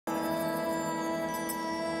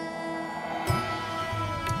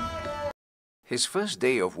His first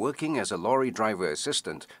day of working as a lorry driver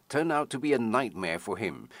assistant turned out to be a nightmare for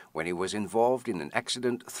him when he was involved in an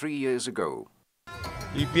accident 3 years ago.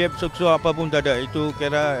 EPF suksu apa pun tak ada. Itu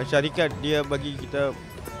kira syarikat dia bagi kita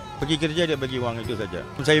pergi kerja, dia bagi wang itu saja.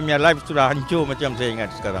 Saya punya life sudah hancur macam saya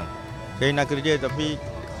ingat sekarang. Saya nak kerja tapi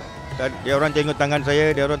dia orang tengok tangan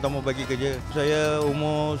saya, dia orang tak mau bagi kerja. Saya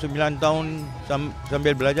umur 9 tahun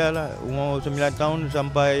sambil belajar lah. Umur 9 tahun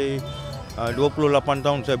sampai 28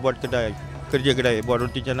 tahun saya buat kedai. Kerja kedai, buat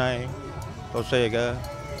roti canai, tosai ke,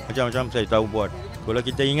 macam-macam saya tahu buat. Kalau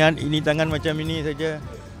kita ingat ini tangan macam ini saja,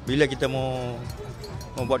 bila kita mau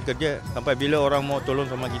buat kerja, sampai bila orang mau tolong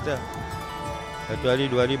sama kita. Satu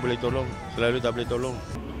hari, 2 hari boleh tolong, selalu tak boleh tolong.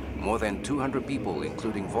 More than 200 people,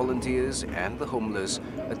 including volunteers and the homeless,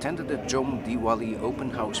 attended the Jom Diwali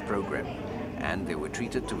open house program, and they were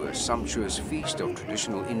treated to a sumptuous feast of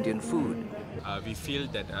traditional Indian food. We feel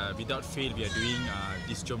that without fail we are doing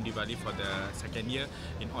this Jom Diwali for the second year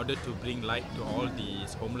in order to bring light to all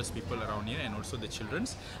these homeless people around here and also the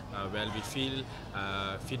children's. Well, we feel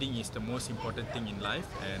feeding is the most important thing in life,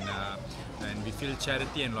 and we feel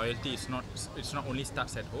charity and loyalty is not only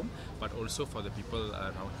starts at home but also for the people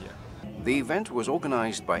around here. The event was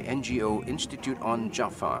organised by NGO Institute on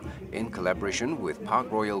Jaffa in collaboration with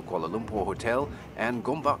Park Royal Kuala Lumpur Hotel and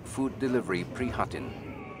Gombak Food Delivery Prihatin.